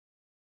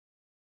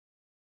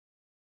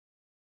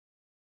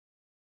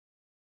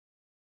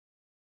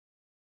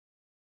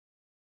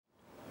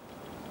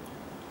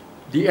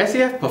The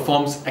SAF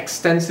performs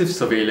extensive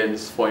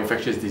surveillance for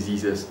infectious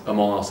diseases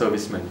among our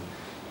servicemen,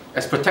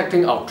 as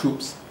protecting our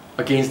troops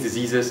against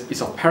diseases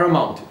is of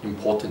paramount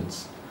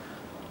importance.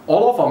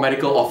 All of our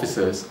medical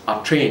officers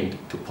are trained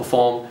to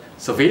perform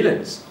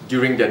surveillance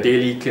during their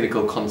daily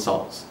clinical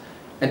consults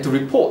and to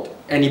report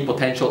any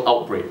potential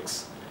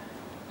outbreaks.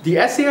 The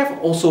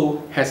SAF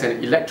also has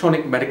an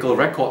electronic medical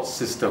records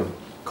system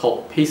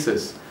called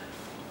PACES,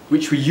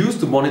 which we use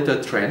to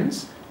monitor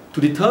trends, to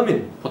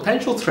determine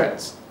potential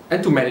threats,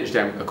 and to manage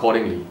them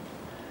accordingly.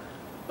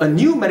 A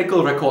new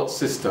medical records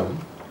system,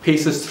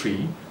 PACES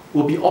 3,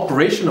 will be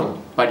operational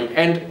by the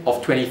end of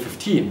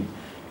 2015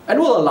 and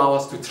will allow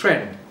us to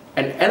trend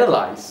and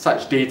analyze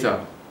such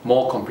data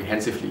more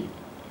comprehensively.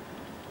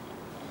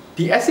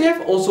 The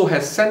SAF also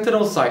has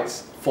sentinel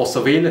sites for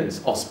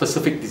surveillance of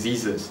specific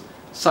diseases,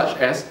 such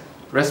as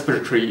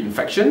respiratory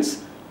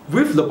infections,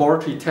 with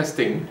laboratory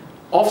testing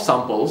of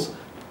samples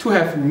to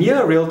have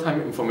near real-time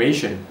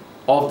information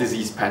of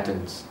disease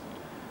patterns.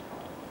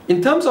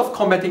 In terms of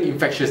combating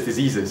infectious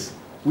diseases,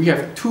 we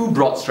have two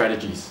broad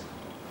strategies.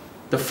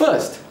 The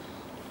first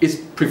is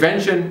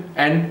prevention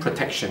and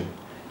protection.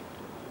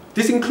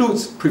 This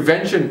includes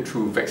prevention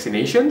through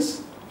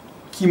vaccinations,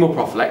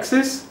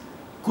 chemoprophylaxis,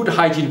 good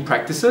hygiene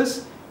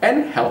practices,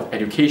 and health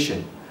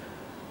education.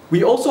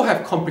 We also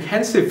have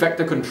comprehensive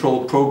vector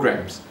control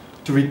programs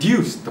to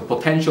reduce the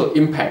potential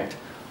impact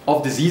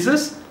of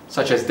diseases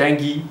such as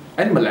dengue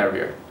and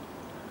malaria.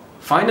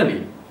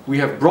 Finally, we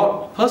have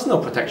broad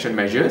personal protection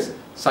measures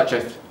such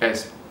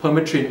as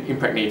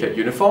permethrin-impregnated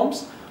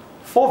uniforms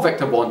for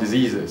vector-borne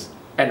diseases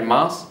and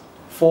masks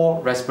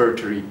for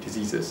respiratory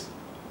diseases.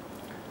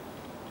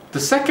 The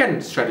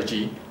second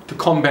strategy to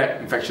combat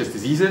infectious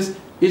diseases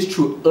is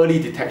through early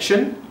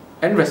detection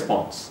and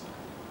response.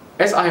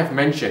 As I have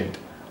mentioned,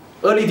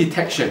 early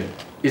detection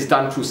is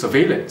done through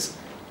surveillance,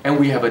 and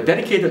we have a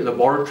dedicated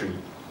laboratory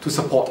to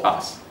support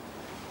us.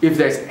 If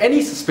there is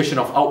any suspicion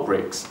of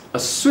outbreaks, a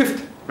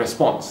swift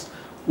response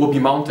will be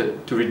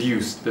mounted to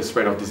reduce the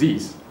spread of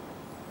disease.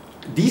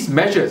 These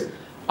measures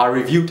are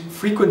reviewed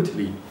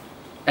frequently,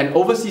 and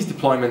overseas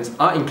deployments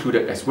are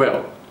included as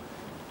well.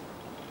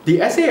 The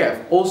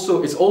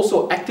SAF is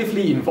also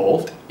actively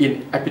involved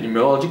in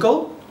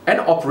epidemiological and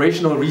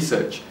operational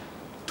research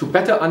to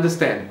better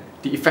understand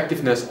the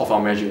effectiveness of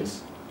our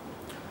measures.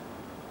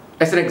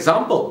 As an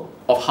example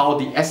of how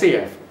the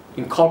SAF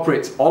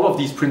incorporates all of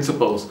these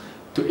principles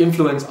to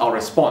influence our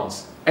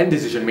response and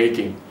decision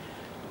making,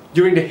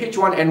 during the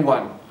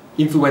H1N1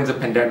 influenza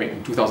pandemic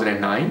in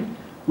 2009,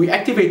 we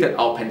activated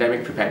our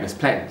pandemic preparedness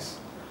plans.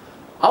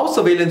 Our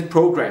surveillance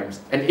programs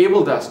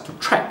enabled us to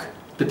track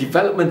the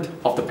development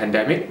of the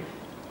pandemic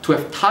to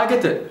have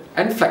targeted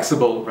and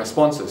flexible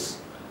responses.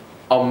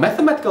 Our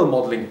mathematical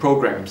modeling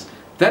programs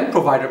then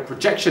provided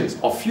projections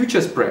of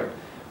future spread,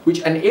 which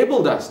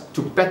enabled us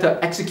to better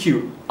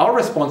execute our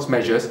response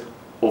measures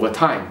over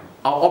time.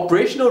 Our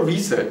operational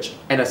research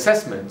and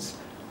assessments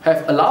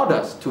have allowed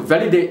us to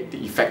validate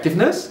the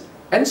effectiveness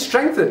and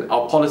strengthen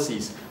our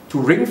policies to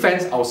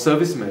ring-fence our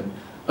servicemen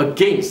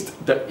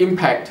against the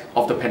impact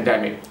of the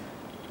pandemic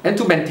and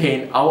to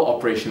maintain our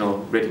operational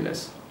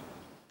readiness.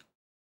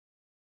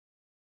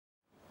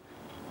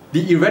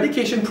 The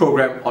eradication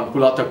program on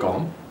Pulau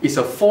Tekong is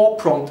a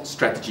four-pronged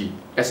strategy,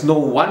 as no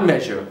one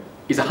measure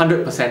is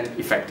 100%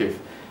 effective,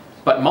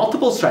 but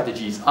multiple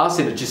strategies are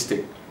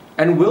synergistic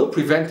and will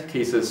prevent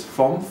cases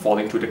from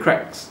falling through the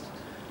cracks.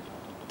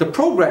 The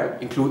program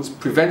includes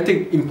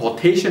preventing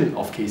importation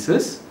of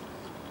cases,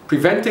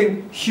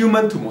 preventing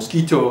human to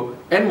mosquito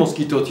and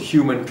mosquito to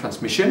human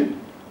transmission,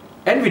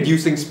 and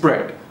reducing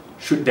spread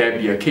should there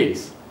be a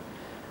case.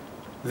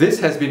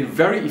 This has been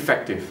very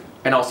effective,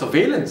 and our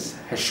surveillance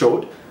has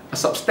showed a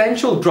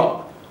substantial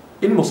drop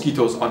in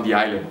mosquitoes on the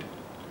island.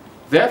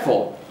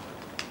 Therefore,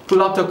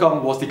 Pulau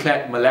Tekong was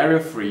declared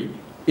malaria-free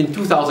in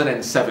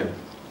 2007,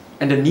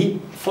 and the need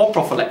for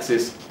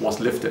prophylaxis was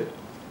lifted.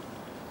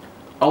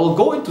 I will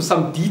go into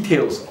some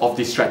details of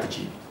this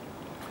strategy.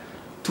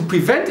 To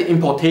prevent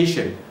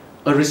importation,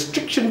 a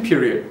restriction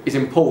period is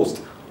imposed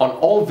on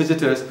all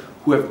visitors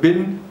who have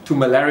been to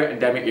malaria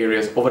endemic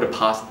areas over the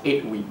past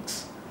 8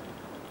 weeks.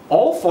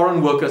 All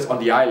foreign workers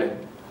on the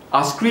island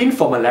are screened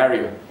for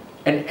malaria,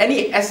 and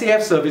any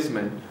SAF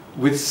serviceman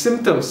with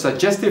symptoms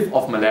suggestive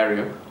of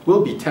malaria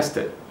will be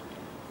tested.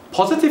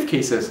 Positive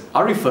cases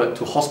are referred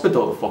to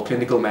hospital for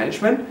clinical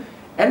management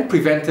and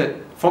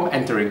prevented from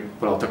entering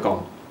Pulau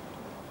Tekong.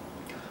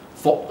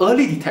 For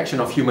early detection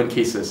of human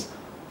cases,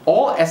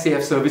 all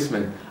SAF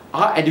servicemen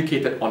are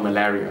educated on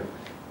malaria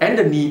and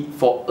the need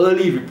for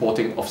early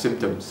reporting of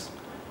symptoms.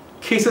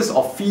 Cases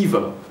of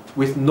fever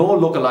with no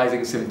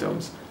localizing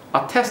symptoms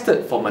are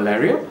tested for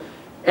malaria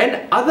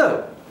and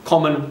other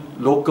common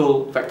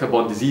local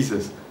vector-borne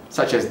diseases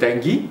such as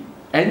dengue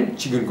and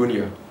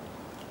chikungunya.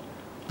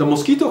 The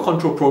mosquito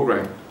control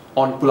program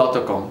on Pulau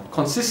Tekong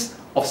consists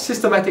of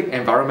systematic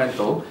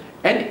environmental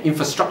and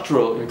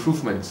infrastructural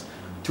improvements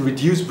to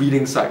reduce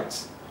breeding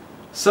sites.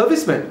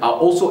 Servicemen are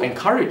also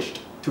encouraged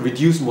to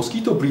reduce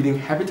mosquito breeding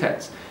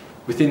habitats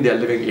within their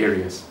living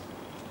areas.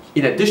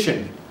 In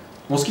addition,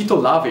 mosquito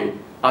larvae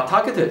are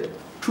targeted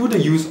through the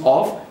use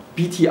of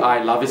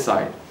BTI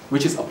larvicide,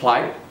 which is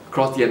applied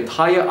across the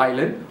entire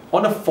island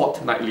on a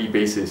fortnightly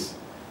basis.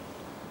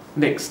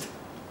 Next,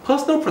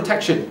 personal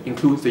protection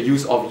includes the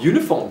use of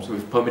uniforms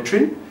with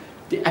permethrin,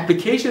 the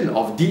application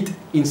of DEET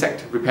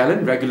insect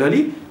repellent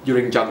regularly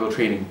during jungle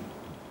training.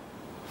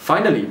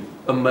 Finally,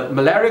 a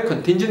malaria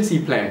contingency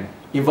plan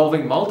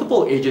involving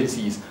multiple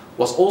agencies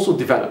was also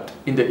developed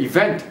in the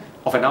event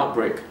of an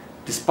outbreak,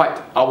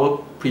 despite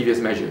our previous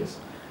measures.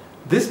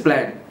 This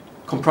plan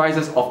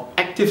comprises of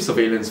active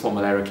surveillance for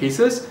malaria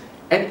cases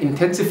and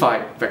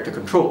intensified vector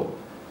control.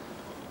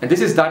 And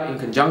this is done in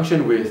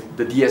conjunction with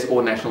the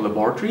DSO National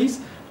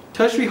Laboratories,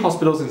 tertiary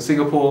hospitals in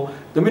Singapore,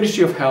 the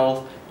Ministry of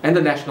Health, and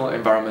the National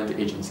Environment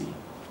Agency.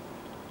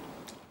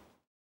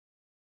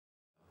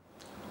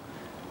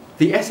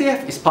 The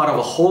SAF is part of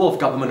a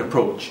whole-of-government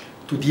approach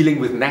to dealing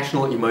with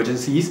national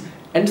emergencies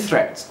and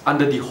threats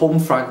under the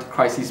Homefront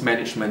Crisis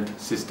Management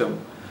System.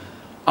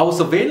 Our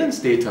surveillance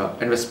data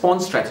and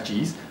response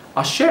strategies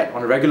are shared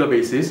on a regular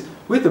basis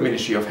with the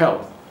Ministry of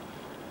Health.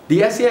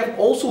 The SAF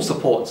also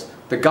supports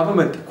the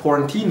government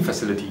quarantine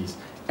facilities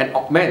and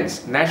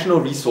augments national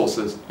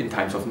resources in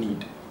times of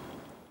need.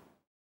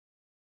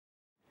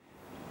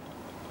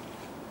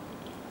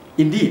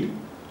 Indeed,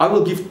 I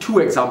will give two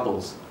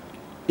examples.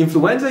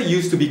 Influenza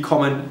used to be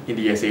common in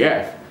the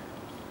SAF,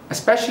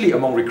 especially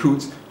among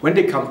recruits when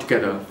they come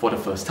together for the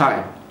first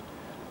time.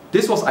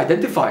 This was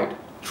identified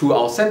through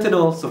our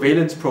Sentinel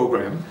surveillance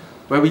program,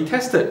 where we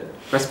tested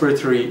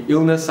respiratory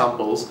illness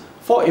samples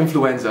for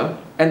influenza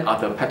and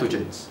other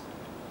pathogens.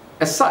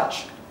 As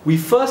such, we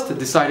first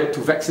decided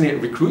to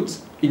vaccinate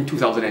recruits in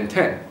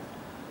 2010.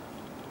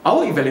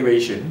 Our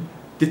evaluation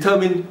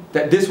determined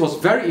that this was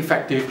very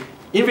effective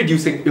in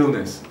reducing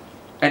illness,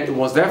 and it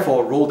was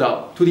therefore rolled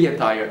out to the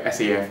entire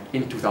SAF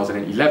in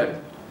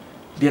 2011.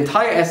 The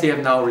entire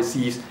SAF now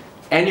receives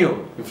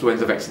annual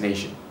influenza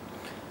vaccination.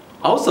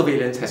 Our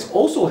surveillance has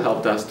also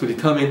helped us to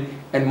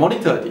determine and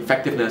monitor the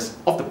effectiveness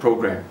of the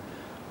program.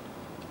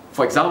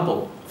 For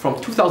example, from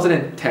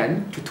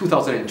 2010 to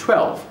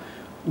 2012,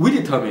 we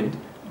determined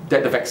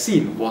that the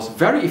vaccine was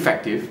very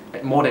effective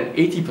at more than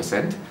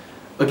 80%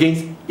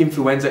 against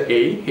influenza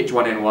A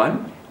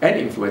H1N1 and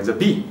influenza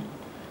B,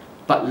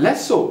 but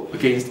less so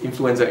against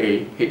influenza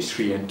A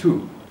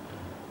H3N2,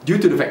 due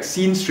to the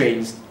vaccine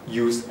strains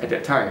used at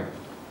that time.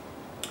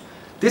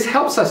 This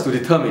helps us to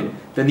determine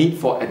the need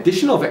for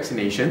additional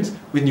vaccinations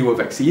with newer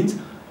vaccines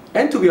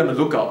and to be on the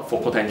lookout for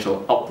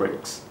potential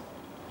outbreaks.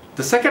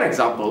 The second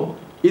example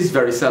is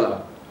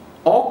varicella,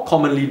 or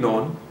commonly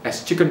known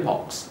as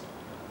chickenpox.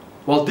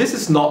 While this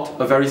is not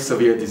a very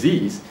severe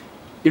disease,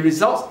 it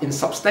results in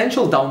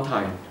substantial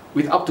downtime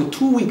with up to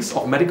 2 weeks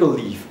of medical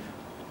leave,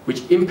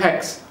 which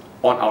impacts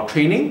on our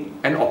training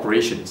and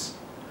operations.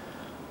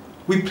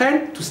 We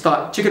planned to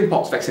start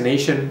chickenpox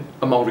vaccination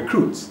among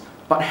recruits,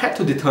 but had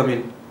to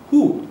determine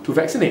who to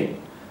vaccinate.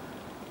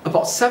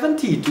 About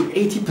 70 to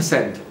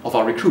 80% of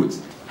our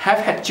recruits have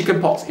had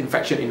chickenpox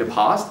infection in the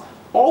past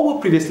or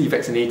were previously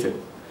vaccinated.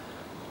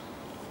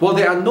 While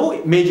there are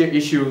no major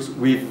issues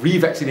with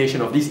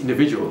revaccination of these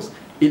individuals,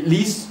 it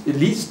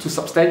leads to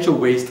substantial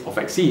waste of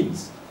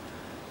vaccines.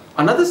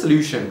 Another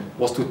solution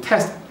was to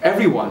test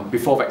everyone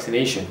before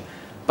vaccination,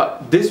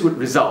 but this would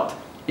result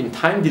in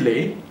time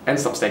delay and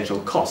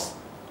substantial costs.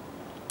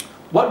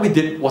 What we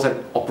did was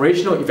an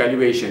operational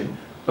evaluation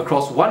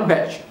across one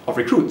batch of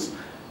recruits,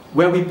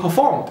 where we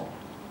performed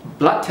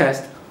blood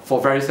tests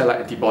for varicella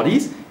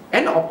antibodies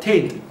and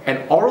obtained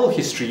an oral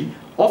history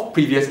of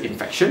previous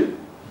infection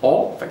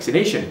or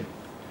vaccination.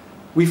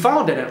 We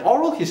found that an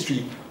oral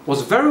history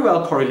was very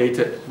well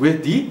correlated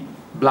with the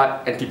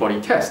blood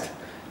antibody test.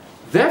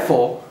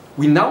 Therefore,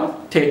 we now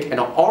take an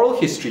oral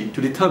history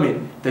to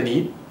determine the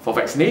need for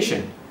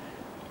vaccination.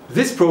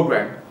 This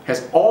program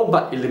has all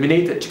but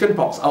eliminated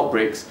chickenpox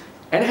outbreaks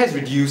and has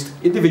reduced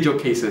individual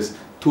cases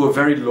to a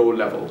very low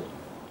level.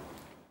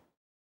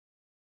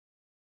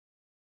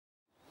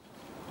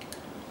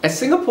 As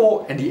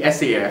Singapore and the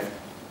SAF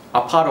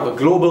are part of a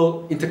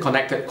global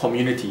interconnected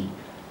community,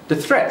 the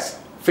threats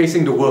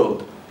facing the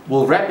world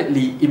will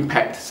rapidly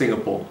impact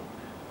Singapore.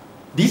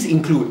 These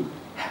include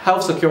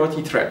health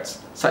security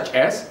threats such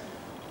as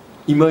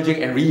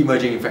emerging and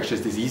re-emerging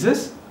infectious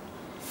diseases,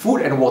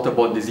 food and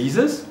waterborne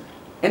diseases,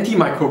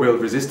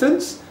 antimicrobial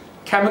resistance,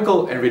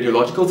 chemical and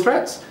radiological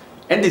threats,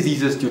 and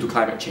diseases due to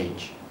climate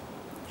change.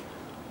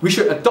 We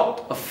should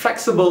adopt a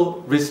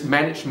flexible risk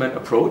management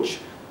approach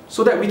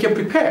so that we can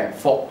prepare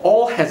for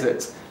all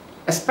hazards,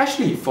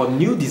 especially for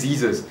new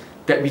diseases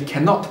that we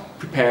cannot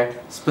prepare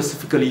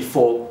specifically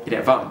for in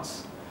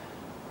advance.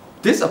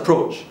 This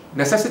approach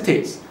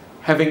necessitates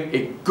having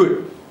a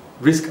good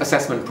risk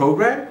assessment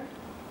program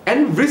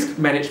and risk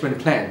management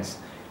plans,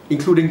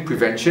 including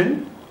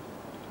prevention,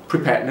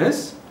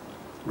 preparedness,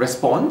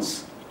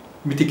 response,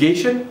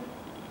 mitigation,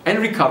 and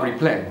recovery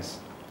plans.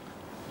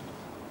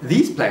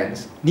 These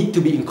plans need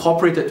to be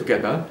incorporated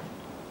together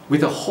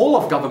with a whole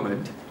of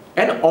government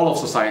and all of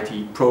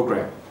society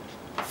program.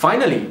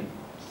 Finally,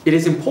 it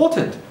is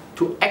important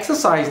to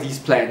exercise these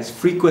plans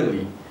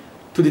frequently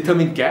to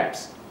determine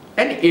gaps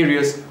and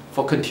areas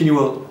for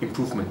continual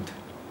improvement.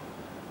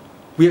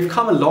 We have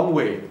come a long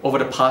way over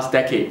the past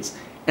decades,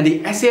 and the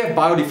SAF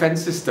biodefense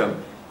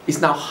system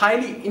is now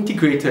highly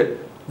integrated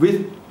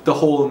with the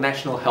whole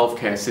national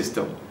healthcare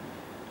system.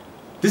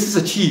 This is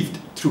achieved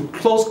through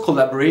close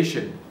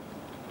collaboration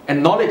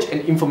and knowledge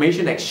and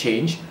information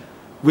exchange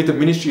with the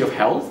Ministry of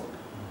Health,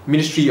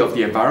 Ministry of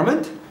the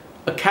Environment,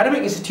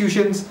 academic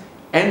institutions,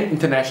 and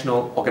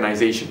international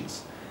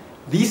organizations.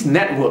 These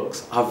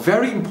networks are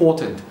very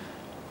important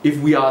if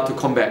we are to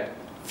combat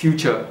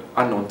future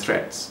unknown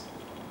threats.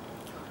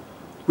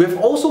 We have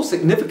also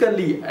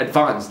significantly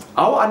advanced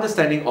our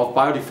understanding of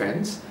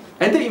biodefense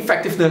and the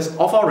effectiveness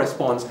of our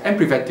response and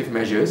preventive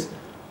measures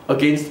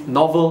against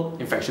novel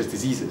infectious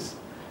diseases.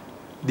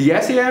 The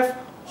SAF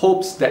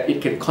hopes that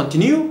it can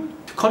continue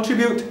to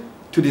contribute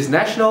to this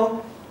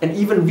national and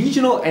even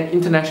regional and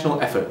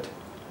international effort.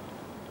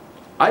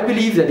 I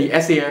believe that the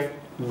SAF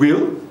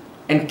will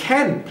and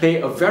can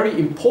play a very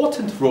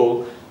important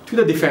role to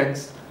the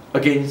defense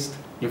against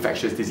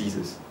infectious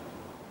diseases.